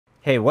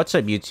Hey, what's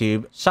up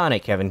YouTube?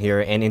 PsionicKevin here,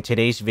 and in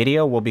today's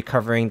video, we'll be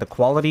covering the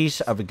qualities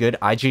of a good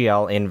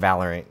IGL in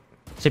Valorant.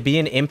 To be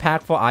an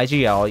impactful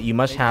IGL, you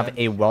must have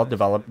a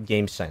well-developed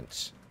game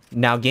sense.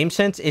 Now, game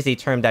sense is a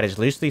term that is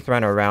loosely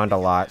thrown around a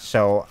lot,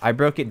 so I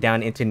broke it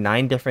down into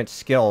 9 different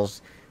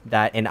skills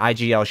that an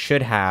IGL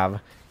should have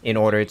in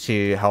order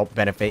to help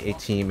benefit a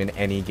team in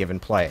any given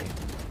play.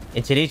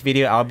 In today's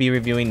video, I'll be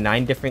reviewing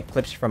 9 different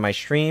clips from my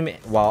stream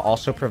while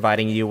also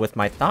providing you with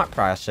my thought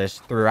process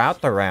throughout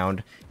the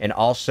round and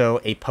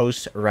also a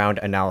post-round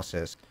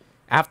analysis.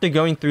 After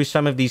going through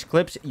some of these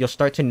clips, you'll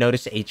start to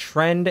notice a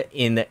trend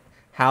in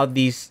how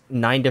these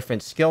 9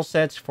 different skill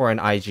sets for an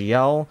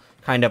IGL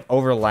kind of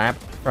overlap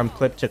from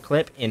clip to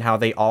clip and how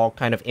they all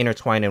kind of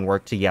intertwine and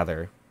work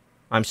together.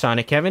 I'm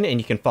PsionicKevin,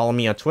 and you can follow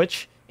me on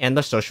Twitch and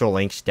the social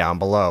links down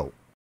below.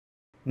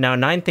 Now,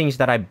 9 things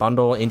that I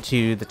bundle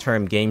into the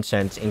term game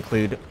sense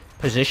include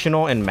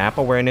positional and map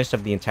awareness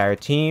of the entire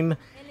team,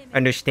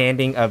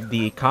 understanding of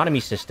the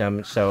economy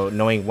system, so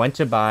knowing when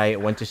to buy,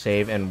 when to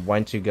save, and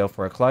when to go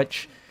for a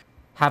clutch,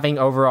 having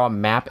overall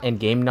map and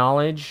game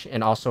knowledge,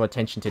 and also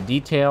attention to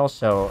detail,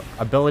 so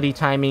ability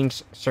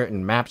timings,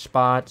 certain map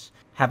spots,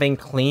 having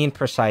clean,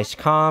 precise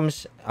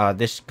comms.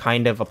 This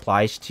kind of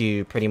applies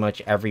to pretty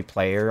much every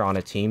player on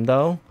a team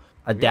though.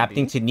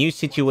 Adapting to new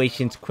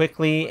situations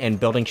quickly and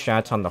building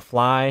strats on the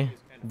fly,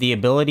 the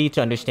ability to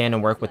understand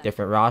and work with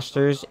different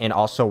rosters, and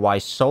also why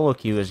solo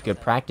queue is good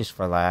practice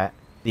for that,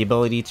 the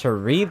ability to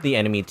read the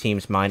enemy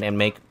team's mind and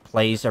make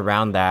plays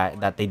around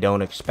that they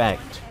don't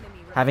expect,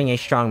 having a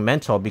strong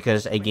mental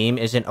because a game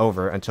isn't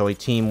over until a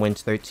team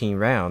wins 13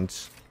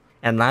 rounds,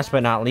 and last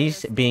but not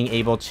least, being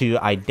able to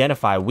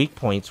identify weak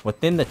points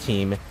within the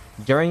team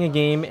during a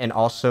game and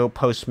also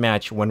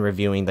post-match when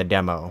reviewing the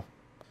demo.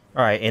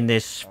 Alright, in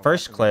this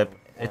first clip,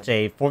 it's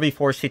a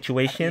 4v4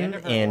 situation,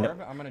 and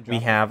we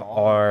have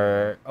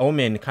our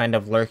Omen kind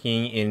of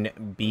lurking in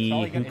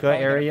B hookah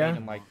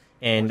area,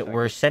 and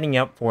we're setting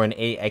up for an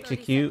A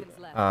execute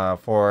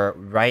for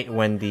right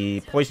when the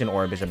poison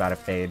orb is about to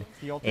fade.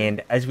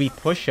 And as we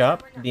push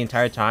up the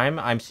entire time,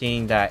 I'm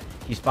seeing that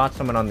he spots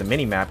someone on the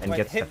minimap and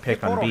gets the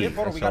pick on B.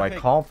 And so I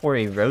call for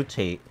a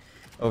rotate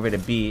over to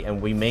B,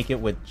 and we make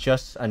it with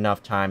just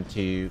enough time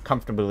to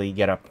comfortably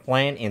get a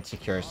plant and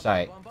secure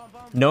site.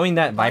 Knowing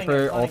that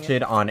Viper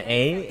ulted on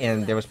A,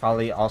 and there was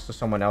probably also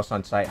someone else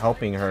on site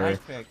helping her,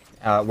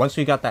 once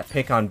we got that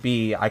pick on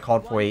B, I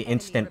called for a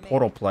instant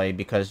portal play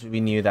because we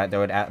knew that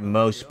there would at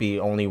most be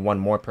only one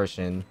more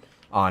person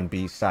on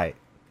B's site.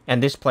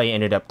 And this play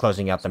ended up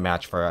closing out the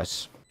match for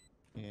us.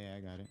 Yeah, I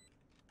got it.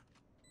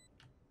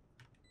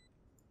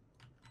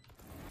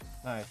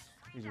 Nice.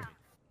 Easy.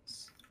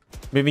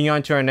 Moving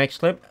on to our next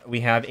clip, we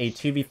have a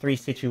 2v3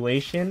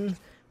 situation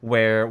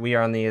where we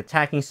are on the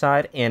attacking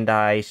side, and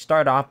I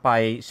start off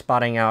by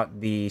spotting out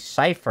the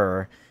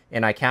Cypher,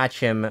 and I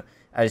catch him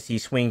as he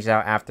swings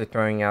out after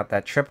throwing out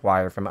that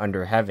tripwire from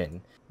under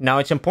heaven. Now,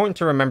 it's important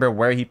to remember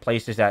where he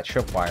places that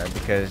tripwire,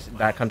 because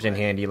that comes in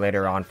handy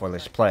later on for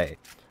this play.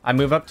 I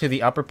move up to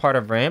the upper part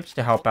of ramps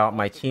to help out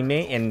my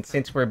teammate, and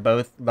since we're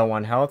both low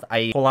on health,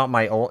 I pull out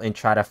my ult and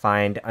try to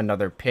find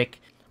another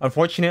pick.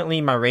 Unfortunately,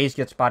 my Raze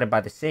gets spotted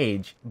by the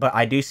Sage, but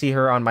I do see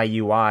her on my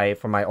UI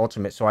for my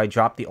ultimate, so I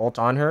drop the ult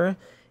on her.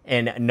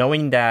 And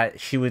knowing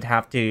that she would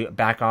have to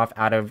back off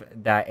out of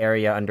that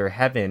area under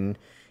heaven,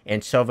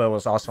 and Silva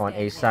was also on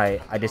A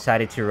site, I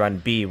decided to run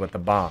B with the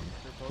bomb.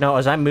 Now,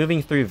 as I'm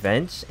moving through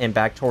vents and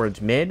back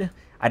towards mid,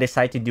 I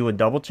decide to do a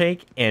double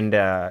take and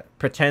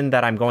pretend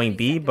that I'm going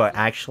B, but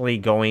actually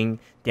going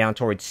down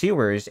towards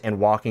sewers and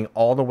walking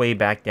all the way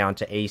back down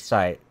to A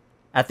site.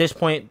 At this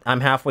point, I'm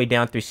halfway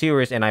down through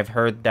sewers, and I've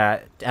heard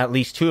that at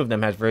least 2 of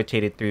them has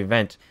rotated through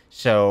vent.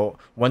 So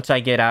once I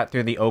get out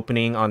through the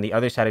opening on the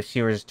other side of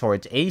sewers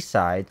towards A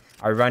side,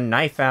 I run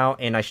knife out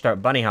and I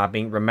start bunny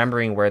hopping,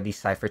 remembering where the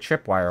Cypher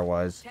tripwire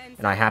was,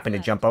 and I happen to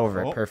jump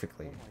over it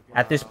perfectly.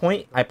 At this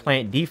point, I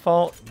plant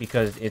default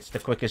because it's the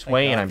quickest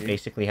way, and I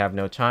basically have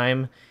no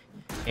time,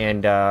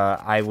 and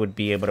I would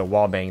be able to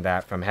wallbang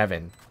that from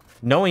heaven.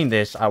 Knowing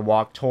this, I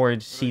walk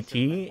towards CT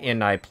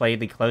and I play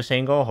the close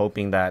angle,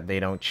 hoping that they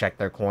don't check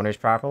their corners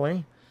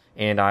properly.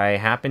 And I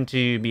happen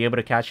to be able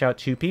to catch out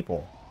 2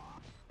 people.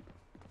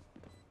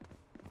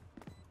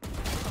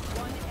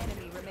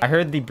 I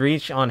heard the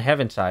breach on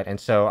heaven side, and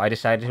so I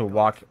decided to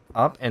walk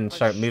up and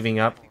start moving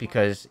up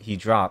because he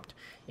dropped.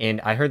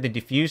 And I heard the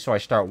defuse, so I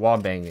start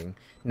wallbanging.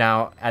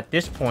 Now, at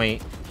this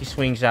point, he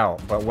swings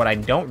out, but what I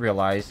don't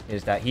realize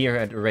is that he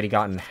had already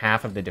gotten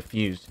half of the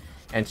defuse.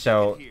 And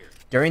so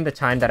during the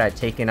time that I'd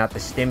taken out the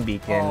stim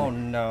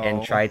beacon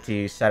and tried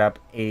to set up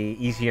a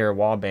easier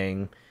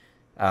wallbang,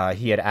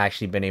 he had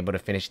actually been able to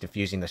finish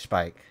defusing the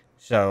spike.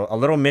 So a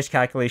little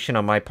miscalculation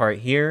on my part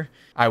here.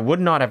 I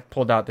would not have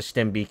pulled out the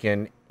stim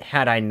beacon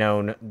had I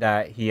known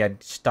that he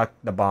had stuck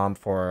the bomb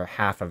for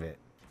half of it.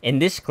 In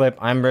this clip,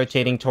 I'm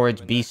rotating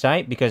towards B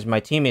site because my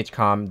teammates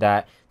comm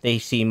that they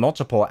see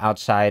multiple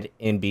outside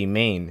in B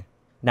main.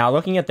 Now,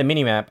 looking at the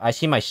minimap, I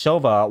see my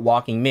Silva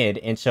walking mid,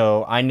 and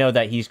so I know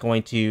that he's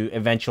going to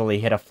eventually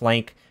hit a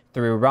flank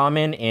through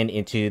Ramen and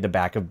into the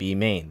back of B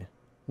main.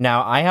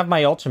 Now, I have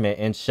my ultimate,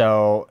 and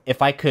so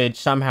if I could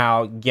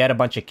somehow get a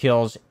bunch of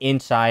kills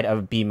inside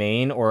of B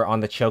main or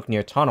on the choke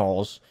near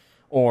tunnels,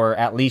 or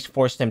at least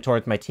force them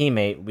towards my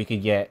teammate, we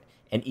could get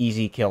an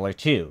easy kill or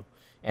two.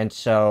 And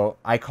so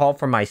I called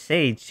for my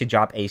Sage to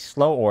drop a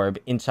slow orb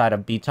inside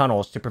of B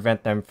tunnels to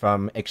prevent them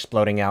from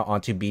exploding out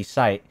onto B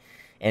site.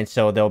 And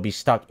so they'll be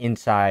stuck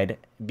inside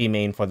B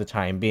main for the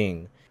time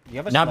being.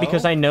 Not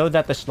because I know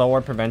that the slow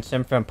orb prevents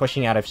them from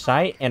pushing out of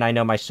sight, and I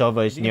know my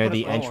Sova is near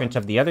the entrance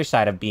of the other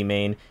side of B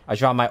main. I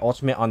drop my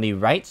ultimate on the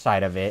right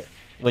side of it,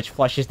 which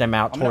flushes them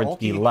out towards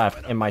the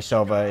left, and my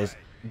Sova is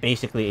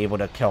basically able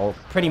to kill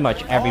pretty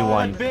much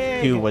everyone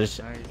who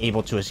was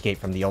able to escape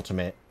from the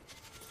ultimate.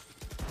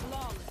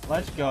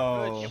 Let's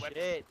go.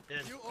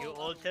 You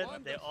ulted,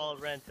 they all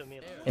ran to me.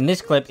 In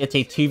this clip, it's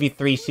a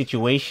 2v3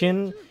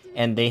 situation,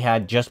 and they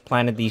had just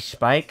planted the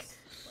spike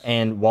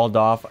and walled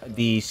off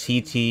the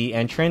CT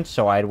entrance,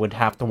 so I would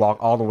have to walk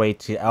all the way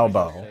to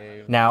elbow.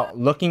 Now,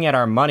 looking at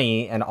our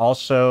money and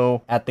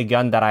also at the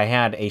gun that I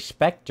had, a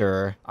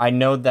Spectre, I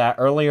know that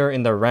earlier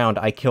in the round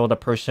I killed a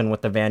person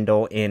with the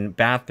Vandal in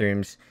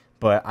bathrooms,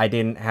 but I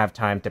didn't have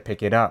time to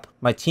pick it up.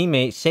 My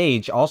teammate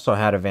Sage also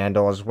had a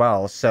Vandal as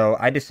well, so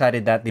I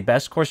decided that the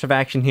best course of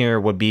action here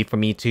would be for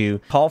me to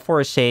call for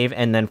a save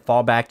and then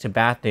fall back to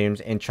bathrooms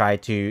and try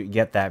to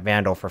get that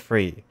Vandal for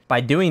free.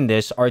 By doing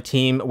this, our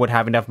team would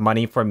have enough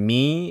money for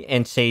me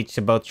and Sage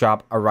to both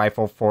drop a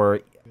rifle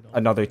for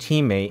another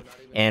teammate,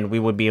 and we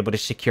would be able to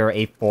secure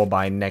a full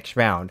buy next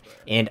round.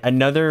 And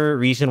another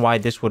reason why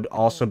this would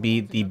also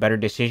be the better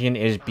decision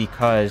is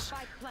because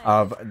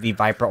of the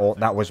Viper ult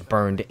that was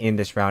burned in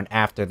this round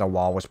after the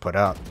wall was put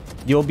up.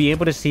 You'll be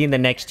able to see in the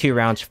next two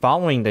rounds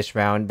following this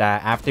round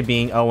that after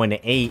being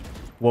 0-8,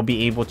 we'll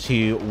be able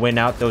to win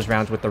out those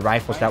rounds with the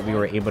rifles that we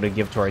were able to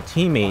give to our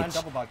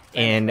teammates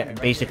and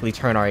basically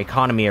turn our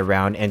economy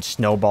around and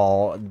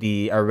snowball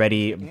the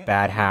already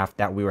bad half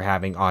that we were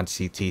having on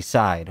CT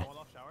side.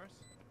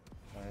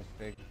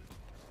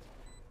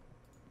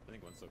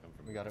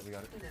 We got it.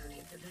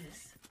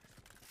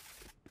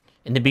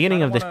 In the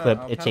beginning of this clip,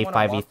 it's a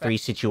 5v3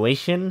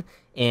 situation,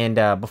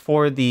 and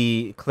before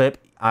the clip,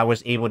 I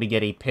was able to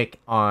get a pick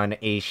on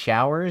a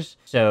showers,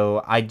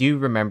 so I do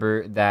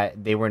remember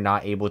that they were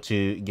not able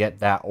to get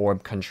that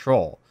orb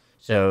control.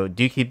 So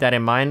do keep that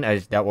in mind,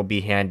 as that will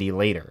be handy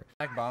later.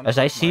 As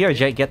I see our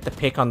Jet get the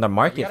pick on the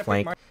market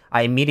flank,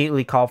 I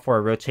immediately call for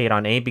a rotate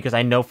on A because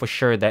I know for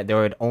sure that there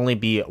would only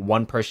be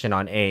one person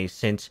on A,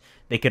 since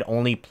they could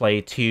only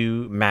play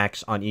 2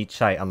 max on each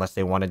site unless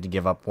they wanted to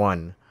give up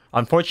 1.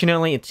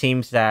 Unfortunately, it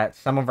seems that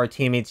some of our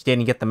teammates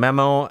didn't get the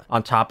memo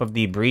on top of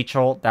the breach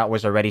ult that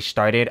was already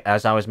started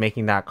as I was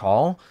making that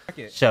call.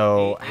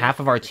 So half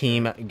of our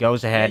team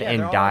goes ahead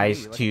and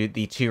dies to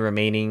the 2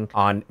 remaining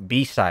on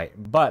B site.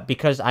 But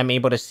because I'm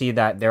able to see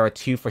that there are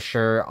 2 for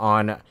sure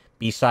on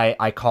B site,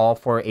 I call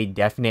for a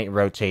definite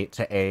rotate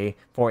to A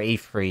for a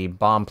free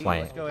bomb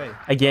plant.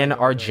 Again,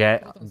 our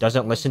Jet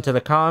doesn't listen to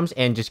the comms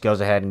and just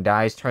goes ahead and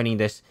dies, turning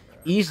this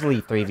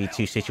easily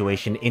 3v2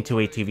 situation into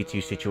a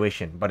 2v2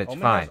 situation, but it's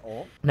fine.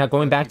 Now,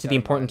 going back to the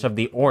importance of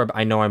the orb,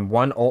 I know I'm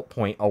 1 ult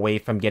point away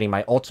from getting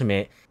my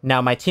ultimate. Now,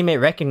 my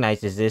teammate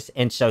recognizes this,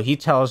 and so he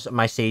tells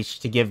my Sage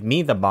to give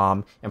me the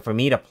bomb and for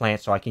me to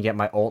plant so I can get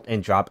my ult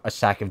and drop a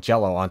sack of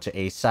jello onto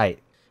A site.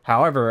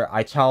 However,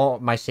 I tell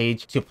my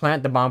Sage to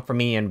plant the bomb for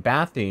me in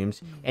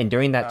bathrooms, and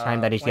during that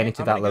time that he's getting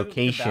to that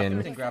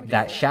location,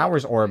 that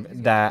showers orb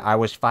that I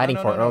was fighting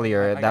for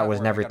earlier that was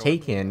never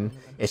taken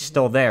is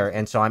still there,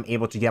 and so I'm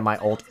able to get my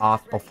ult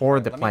off before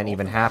the plant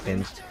even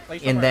happens,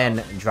 and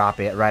then drop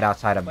it right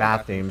outside of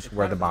bathrooms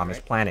where the bomb is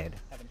planted.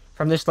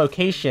 From this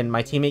location,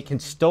 my teammate can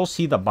still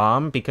see the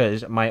bomb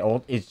because my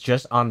ult is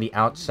just on the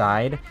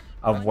outside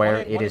of where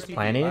it is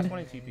planted,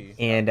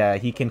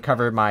 and he can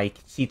cover my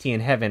CT in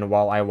heaven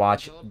while I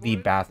watch the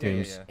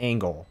bathroom's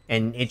angle.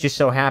 And it just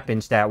so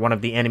happens that one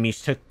of the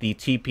enemies took the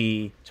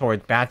TP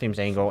towards bathroom's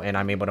angle, and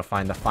I'm able to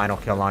find the final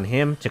kill on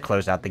him to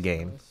close out the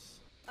game.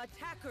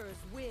 Attackers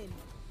win.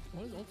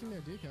 What does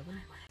ultimate do,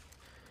 Kevin?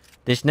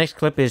 This next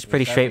clip is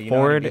pretty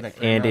straightforward,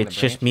 and it's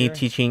just me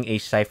teaching a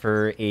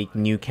Cypher a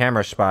new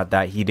camera spot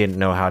that he didn't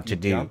know how to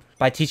do.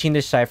 By teaching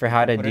this Cypher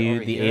how to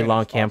do the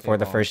A-long cam for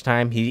the first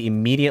time, he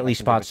immediately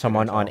spots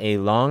someone on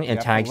A-long and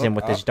tags him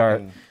with his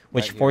dart,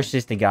 which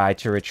forces the guy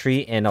to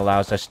retreat and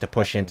allows us to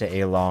push into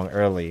A-long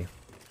early.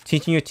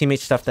 Teaching your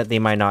teammates stuff that they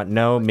might not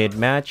know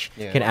mid-match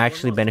can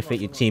actually benefit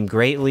your team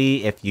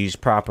greatly if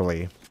used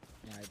properly.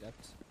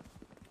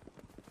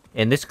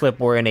 In this clip,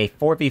 we're in a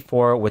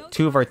 4v4 with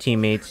 2 of our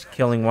teammates,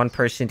 killing 1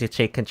 person to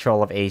take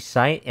control of A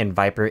site, and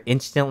Viper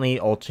instantly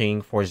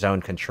ulting for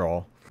zone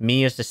control.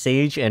 Me as the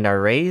Sage and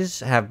our Raze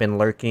have been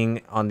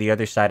lurking on the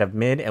other side of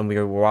mid, and we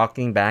are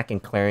walking back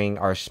and clearing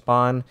our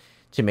spawn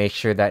to make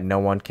sure that no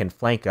one can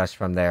flank us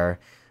from there,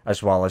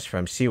 as well as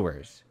from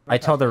sewers. I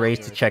tell the Raze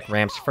to check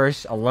ramps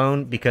first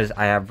alone because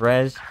I have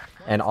res,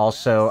 and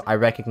also I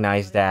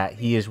recognize that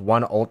he is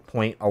 1 ult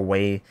point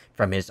away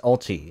from his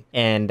ulti.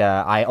 And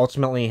I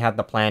ultimately had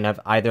the plan of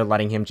either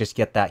letting him just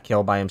get that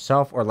kill by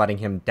himself or letting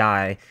him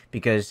die,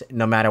 because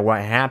no matter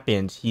what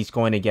happens, he's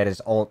going to get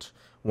his ult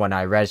when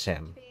I res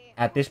him.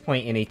 At this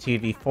point in a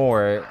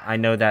 2v4, I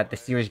know that the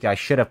series guy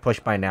should have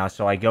pushed by now,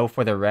 so I go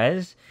for the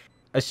res.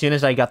 As soon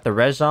as I got the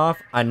res off,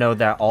 I know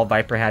that all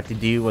Viper had to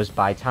do was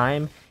buy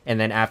time, and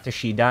then after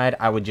she died,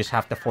 I would just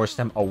have to force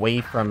them away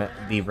from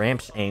the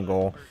ramps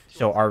angle,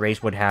 so our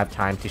race would have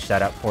time to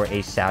set up for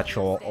a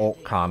satchel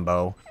ult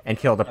combo and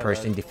kill the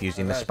person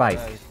defusing the spike.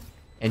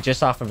 And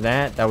just off of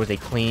that, that was a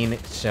clean,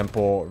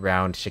 simple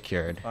round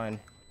secured. Fine.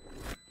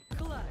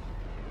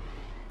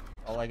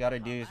 All I gotta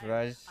do is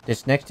res.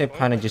 This next tip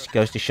kind of just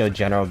goes to show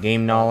general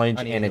game knowledge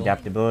and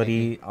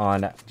adaptability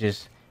on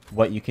just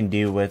what you can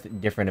do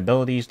with different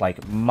abilities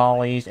like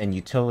mollies and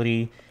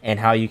utility, and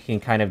how you can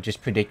kind of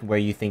just predict where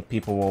you think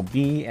people will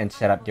be and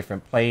set up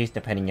different plays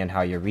depending on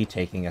how you're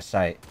retaking a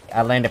site.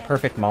 I land a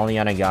perfect molly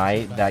on a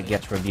guy that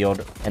gets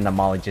revealed and the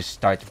molly just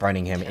starts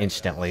burning him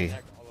instantly.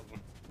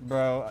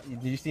 Bro,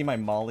 did you see my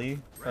molly?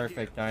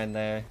 Perfect, down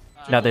there.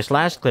 Now this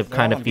last clip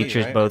kind of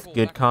features both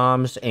good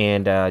comms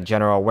and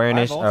general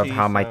awareness of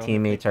how my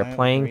teammates are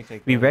playing.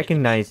 We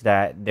recognize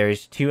that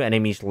there's 2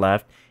 enemies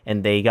left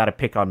and they gotta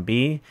pick on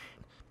B.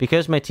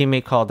 Because my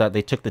teammate called that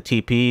they took the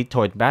TP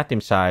towards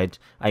bathroom sides,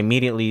 I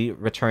immediately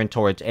returned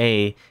towards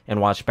A and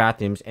watched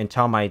bathrooms and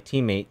tell my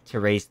teammate to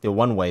raise the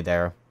one-way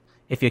there.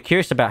 If you're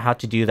curious about how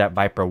to do that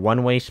Viper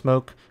one-way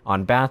smoke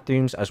on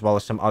bathrooms, as well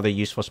as some other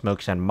useful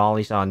smokes and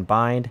mollies on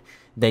bind,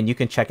 then you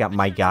can check out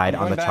my guide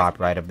on the top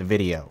right of the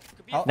video.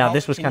 Now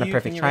this was kind of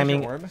perfect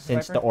timing,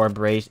 since the orb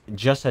raised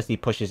just as he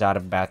pushes out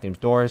of bathroom's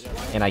doors,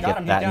 and I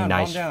get that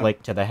nice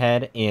flick to the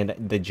head, and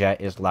the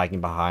jet is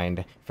lagging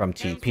behind from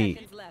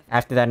TP.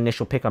 After that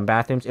initial pick on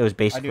bathrooms, it was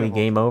basically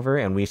game over,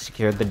 and we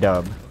secured the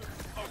dub.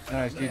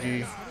 Nice,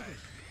 GG.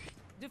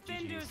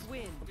 Defenders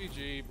win.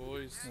 GG,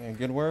 boys. Yeah,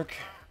 good work.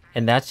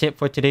 And that's it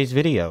for today's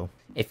video.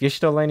 If you're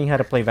still learning how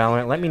to play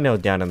Valorant, let me know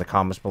down in the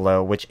comments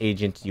below which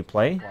agents you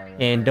play.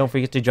 And don't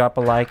forget to drop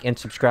a like and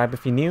subscribe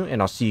if you're new,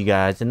 and I'll see you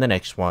guys in the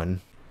next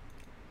one.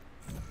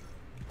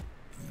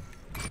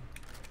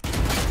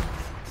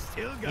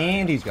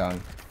 And he's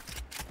gone.